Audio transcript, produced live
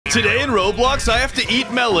Today in Roblox, I have to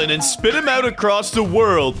eat Melon and spit him out across the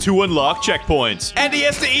world to unlock checkpoints. And he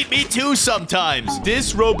has to eat me too sometimes.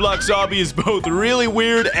 This Roblox obby is both really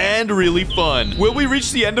weird and really fun. Will we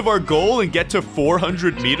reach the end of our goal and get to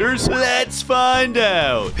 400 meters? Let's find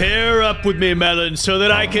out. Pair up with me, Melon, so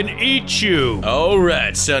that I can eat you. All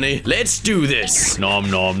right, Sonny. Let's do this.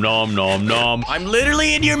 Nom, nom, nom, nom, nom. I'm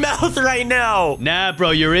literally in your mouth right now. Nah,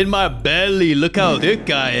 bro, you're in my belly. Look how thick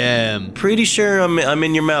I am. Pretty sure I'm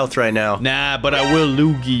in your mouth right now. Nah, but I will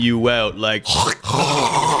loogie you out like...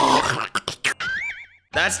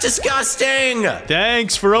 That's disgusting.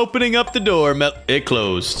 Thanks for opening up the door, Mel. It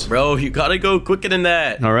closed. Bro, you gotta go quicker than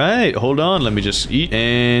that. All right, hold on. Let me just eat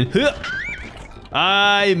and...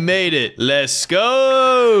 I made it. Let's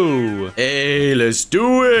go. Hey, let's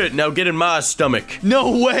do it. Now get in my stomach.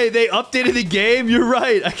 No way. They updated the game. You're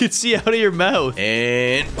right. I can see out of your mouth.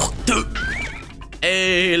 And...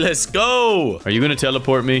 Hey, let's go. Are you going to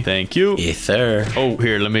teleport me? Thank you. Yes, sir. Oh,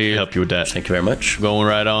 here, let me help you with that. Thank you very much. Going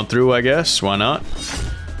right on through, I guess. Why not?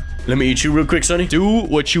 Let me eat you real quick, Sonny. Do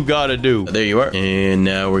what you gotta do. There you are. And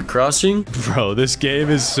now we're crossing. Bro, this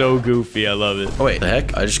game is so goofy. I love it. Oh, wait. The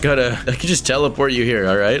heck? I could just teleport you here,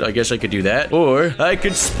 all right? I guess I could do that. Or I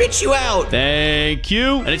could spit you out. Thank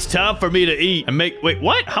you. And it's time for me to eat. Wait,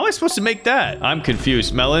 what? How am I supposed to make that? I'm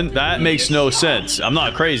confused, Melon. That makes no sense. I'm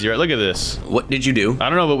not crazy, right? Look at this. What did you do? I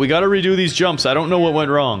don't know, but we gotta redo these jumps. I don't know what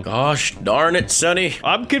went wrong. Gosh darn it, Sonny.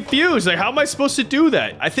 I'm confused. Like, how am I supposed to do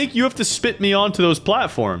that? I think you have to spit me onto those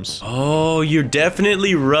platforms. Oh, you're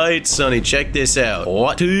definitely right, Sonny. Check this out.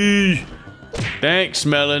 What? Thanks,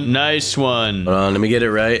 Melon. Nice one. Hold on, let me get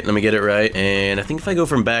it right. Let me get it right. And I think if I go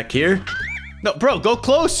from back here... No, bro, go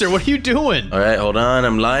closer. What are you doing? All right, hold on.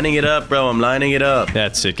 I'm lining it up, bro. I'm lining it up.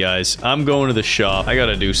 That's it, guys. I'm going to the shop. I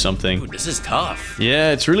gotta do something. Dude, this is tough.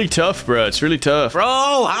 Yeah, it's really tough, bro. It's really tough.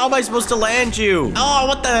 Bro, how am I supposed to land you? Oh,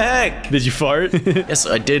 what the heck? Did you fart? Yes,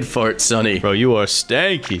 I did fart, Sonny. Bro, you are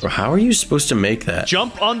stanky. Bro, how are you supposed to make that?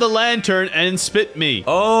 Jump on the lantern and spit me.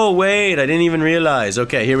 Oh, wait. I didn't even realize.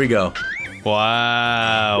 Okay, here we go.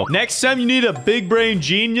 Wow. Next time you need a big brain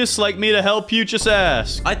genius like me to help you, just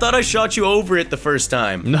ask. I thought I shot you over it the first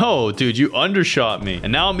time. No, dude, you undershot me.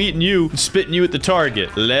 And now I'm eating you and spitting you at the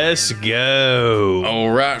target. Let's go. All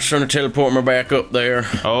right, trying to teleport me back up there.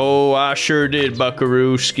 Oh, I sure did,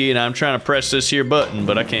 buckarooski. And I'm trying to press this here button,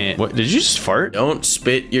 but I can't. What, did you just fart? Don't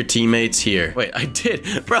spit your teammates here. Wait, I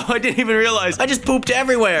did. Bro, I didn't even realize. I just pooped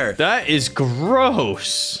everywhere. That is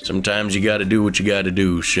gross. Sometimes you gotta do what you gotta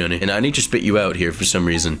do, Shunny. And I need to spit you out here for some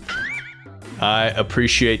reason. I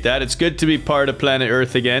appreciate that. It's good to be part of planet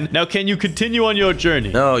Earth again. Now, can you continue on your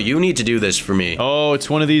journey? No, you need to do this for me. Oh,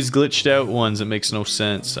 it's one of these glitched out ones that makes no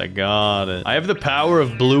sense. I got it. I have the power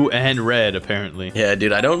of blue and red, apparently. Yeah,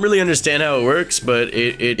 dude, I don't really understand how it works, but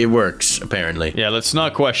it works, apparently. Yeah, let's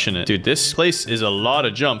not question it. Dude, this place is a lot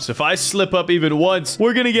of jumps. If I slip up even once,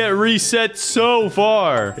 we're gonna get reset so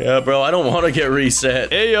far. Yeah, bro, I don't want to get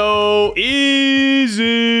reset. Ayo,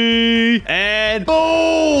 easy. And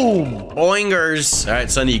boom. Boingers. All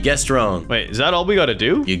right, Sonny, you guessed wrong. Wait, is that all we gotta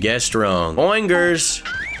do? You guessed wrong. Boingers.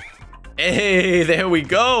 Hey, there we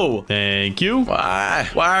go. Thank you. Why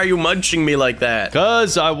are you munching me like that?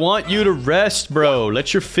 Cause I want you to rest, bro.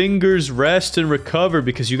 Let your fingers rest and recover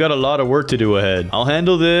because you got a lot of work to do ahead. I'll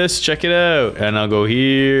handle this. Check it out. And I'll go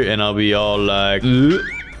here and I'll be all like...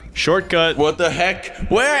 Shortcut. What the heck?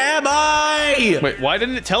 Where am I? Wait, why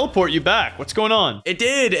didn't it teleport you back? What's going on? It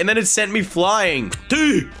did, and then it sent me flying.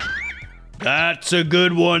 That's a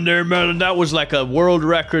good one there, Melon. That was like a world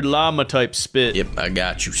record llama type spit. Yep, I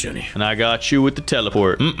got you, Sonny. And I got you with the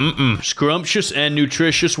teleport. Scrumptious and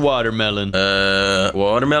nutritious watermelon.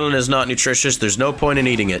 Watermelon is not nutritious. There's no point in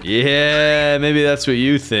eating it. Yeah, maybe that's what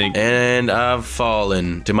you think. And I've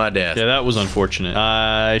fallen to my death. Yeah, that was unfortunate.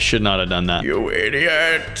 I should not have done that. You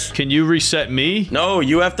idiot. Can you reset me? No,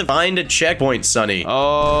 you have to find a checkpoint, Sonny.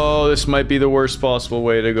 Oh, this might be the worst possible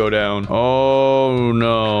way to go down. Oh,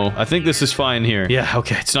 no. I think this is fine here. Yeah,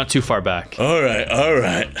 okay. It's not too far back. All right, all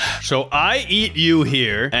right. So I eat you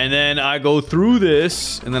here, and then I go through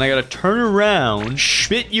this, and then I gotta turn around,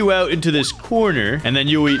 spit you out into this corner, and then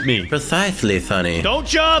you eat me. Precisely, Sonny. Don't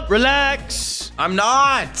jump! Relax! I'm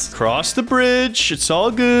not! Cross the bridge. It's all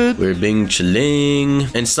good. We're being chilling.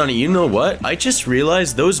 And Sonny, you know what? I just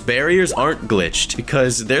realized those barriers aren't glitched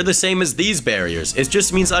because they're the same as these barriers. It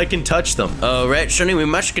just means I can touch them. All right, Sonny, we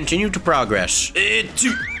must continue to progress.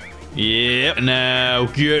 Yep. Now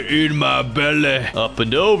get in my belly. Up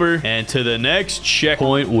and over. And to the next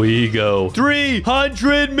checkpoint we go.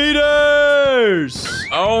 300 meters.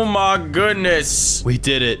 Oh my goodness. We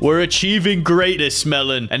did it. We're achieving greatness,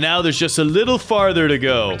 Melon. And now there's just a little farther to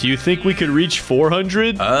go. Do you think we could reach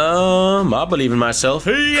 400? I believe in myself.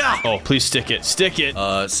 Yeah. Oh, please stick it. Stick it.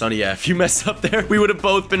 Sonny, yeah, if you mess up there, we would have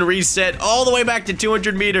both been reset all the way back to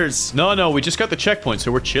 200 meters. No, we just got the checkpoint,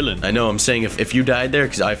 so we're chilling. I know, I'm saying if you died there,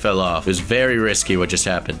 because I fell off. It was very risky what just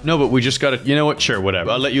happened. No, but we just got to, you know what? Sure,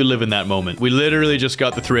 whatever. I'll let you live in that moment. We literally just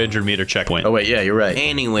got the 300-meter checkpoint. Oh, wait, yeah, you're right.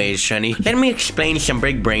 Anyways, Sonny, let me explain some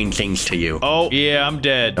big brain things to you. Oh, yeah, I'm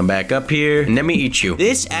dead. Come back up here, and let me eat you.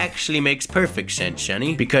 This actually makes perfect sense,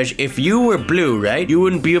 Sonny, because if you were blue, right, you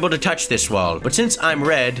wouldn't be able to touch this wall. But since I'm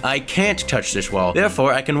red, I can't touch this wall.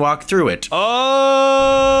 Therefore, I can walk through it. Oh,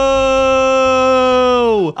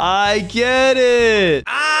 I get it.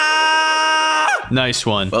 Nice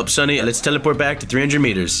one. Well, Sonny, let's teleport back to 300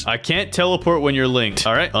 meters. I can't teleport when you're linked.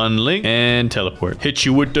 All right, unlink and teleport. Hit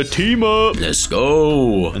you with the team up. Let's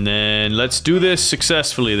go. And then let's do this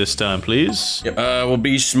successfully this time, please. Yep. We'll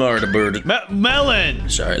be smart about it. Melon.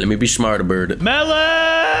 Sorry, let me be smart about it.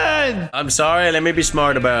 Melon. I'm sorry, let me be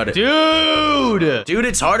smart about it. Dude,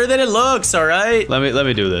 it's harder than it looks, all right? Let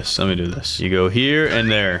me do this. Let me do this. You go here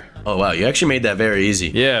and there. Oh, wow, you actually made that very easy.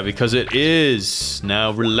 Yeah, because it is.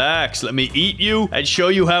 Now relax. Let me eat you and show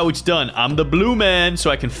you how it's done. I'm the blue man,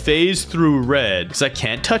 so I can phase through red because I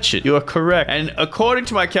can't touch it. You are correct. And according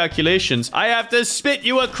to my calculations, I have to spit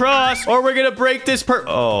you across or we're gonna break this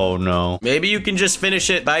Oh, no. Maybe you can just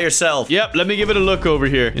finish it by yourself. Yep, let me give it a look over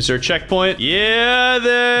here. Is there a checkpoint? Yeah,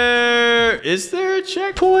 there. Is there a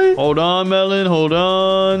checkpoint? Hold on, Melon. Hold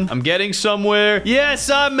on. I'm getting somewhere.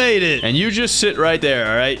 Yes, I made it. And you just sit right there,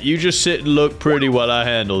 all right? You just sit and look pretty while I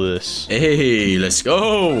handle this. Hey, let's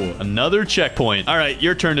go. Another checkpoint. All right,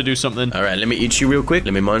 your turn to do something. All right, let me eat you real quick.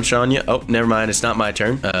 Let me munch on you. Oh, never mind. It's not my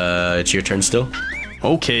turn. It's your turn still.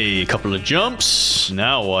 Okay, a couple of jumps.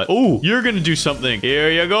 Now what? Oh, you're gonna do something. Here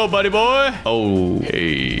you go, buddy boy. Oh,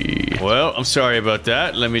 hey. Well, I'm sorry about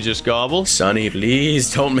that. Let me just gobble. Sonny,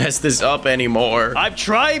 please don't mess this up anymore. I'm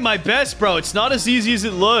trying my best, bro. It's not as easy as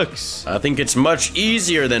it looks. I think it's much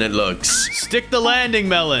easier than it looks. Stick the landing,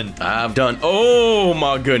 Melon. I've done. Oh,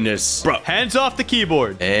 my goodness. Bro, hands off the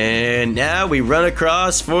keyboard. And now we run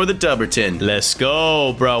across for the Dubberton. Let's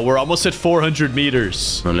go, bro. We're almost at 400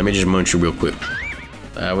 meters. Oh, let me just munch you real quick.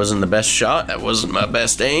 That wasn't the best shot. That wasn't my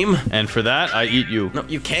best aim. And for that, I eat you. No,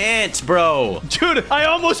 you can't, bro. Dude, I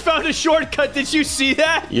almost found a shortcut. Did you see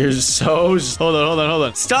that? You're so... Hold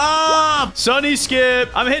on. Stop! Sonny, skip.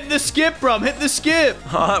 I'm hitting the skip, bro. I'm hitting the skip.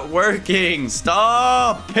 Not working.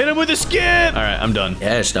 Stop! Hit him with the skip. All right, I'm done.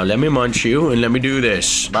 Yes, now let me munch you and let me do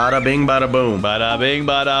this. Bada bing, bada boom. Bada bing,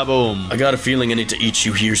 bada boom. I got a feeling I need to eat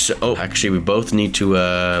you here. So oh, actually, we both need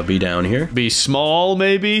to be down here. Be small,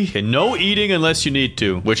 maybe. Okay, no eating unless you need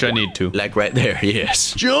to, which I need to. Like right there,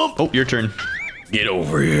 yes. Jump. Oh, your turn. Get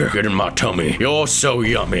over here. Get in my tummy. You're so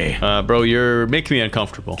yummy. Bro, you're making me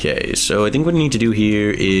uncomfortable. Okay, so I think what we need to do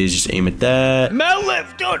here is just aim at that. Melon,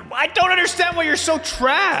 dude, I don't understand why you're so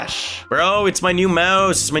trash. Bro, it's my new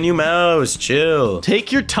mouse. It's my new mouse. Chill.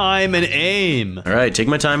 Take your time and aim. All right, take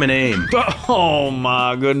my time and aim. Oh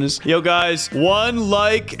my goodness. Yo, guys, 1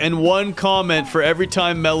 like and 1 comment for every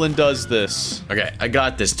time Melon does this. Okay, I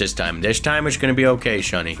got this time. This time it's gonna be okay,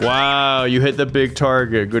 Sonny. Wow, you hit the big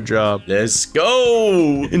target. Good job. Let's go.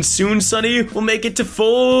 And soon, Sonny, we'll make it to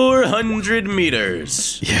 400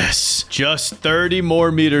 meters. Yes, just 30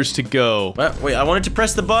 more meters to go. Wait, I wanted to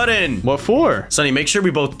press the button. What for? Sonny, make sure we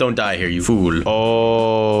both don't die here, you fool.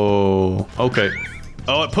 Oh, okay.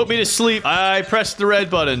 Oh, it put me to sleep. I pressed the red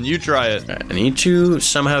button. You try it. Right, I need to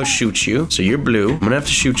somehow shoot you. So you're blue. I'm gonna have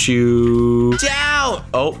to shoot you down.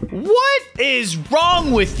 Oh. What is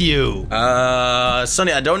wrong with you?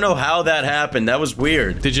 Sonny, I don't know how that happened. That was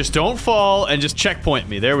weird. They just don't fall and just checkpoint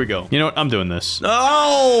me. There we go. You know what? I'm doing this.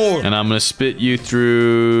 No! And I'm gonna spit you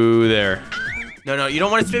through there. No, you don't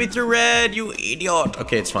want to spit me through red, you idiot.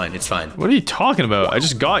 Okay, it's fine. It's fine. What are you talking about? I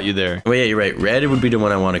just got you there. Oh, yeah, you're right. Red would be the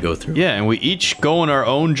one I want to go through. Yeah, and we each go on our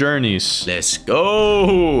own journeys. Let's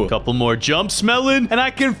go. Couple more jumps, Melon, and I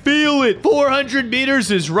can feel it. 400 meters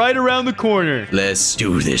is right around the corner. Let's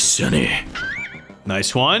do this, Sonny.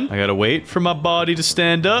 Nice one. I gotta wait for my body to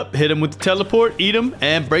stand up, hit him with the teleport, eat him,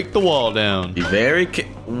 and break the wall down. Be very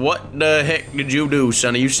What the heck did you do,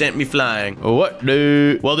 Sonny? You sent me flying. What,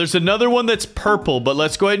 dude? Well, there's another one that's purple, but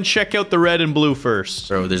let's go ahead and check out the red and blue first.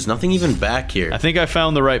 Bro, there's nothing even back here. I think I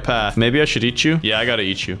found the right path. Maybe I should eat you? Yeah, I gotta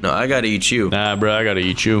eat you. No, I gotta eat you. Nah, bro, I gotta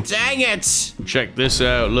eat you. Dang it! Check this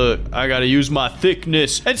out. Look, I gotta use my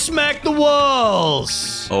thickness and smack the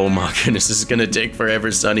walls. Oh my goodness, this is gonna take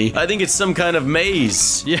forever, Sonny. I think it's some kind of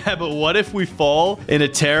maze. Yeah, but what if we fall in a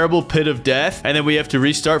terrible pit of death and then we have to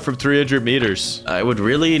restart from 300 meters? I would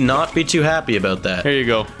really not be too happy about that. Here you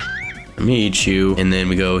go. Let me eat you. And then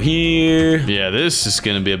we go here. Yeah, this is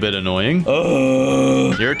gonna be a bit annoying.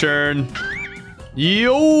 Your turn.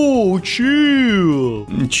 Yo, chill.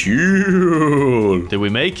 Chill. Did we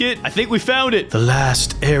make it? I think we found it. The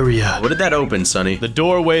last area. What did that open, Sonny? The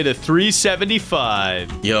doorway to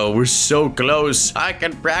 375. Yo, we're so close. I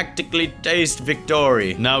can practically taste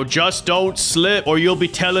victory. Now just don't slip or you'll be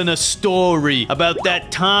telling a story about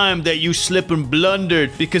that time that you slipped and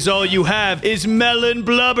blundered because all you have is melon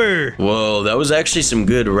blubber. Whoa, that was actually some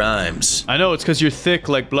good rhymes. I know, it's because you're thick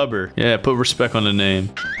like blubber. Yeah, put respect on the name.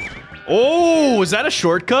 Oh, was that a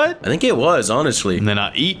shortcut? I think it was, honestly. And then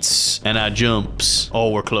I eats and I jumps. Oh,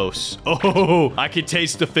 we're close. Oh, I can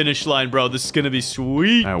taste the finish line, bro. This is gonna be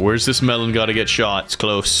sweet. All right, where's this melon gotta get shot? It's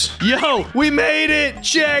close. Yo, we made it!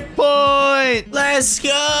 Checkpoint! Let's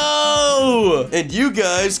go! And you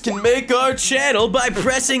guys can make our channel by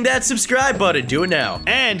pressing that subscribe button. Do it now.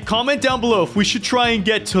 And comment down below if we should try and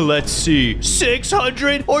get to, let's see,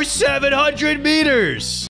 600 or 700 meters.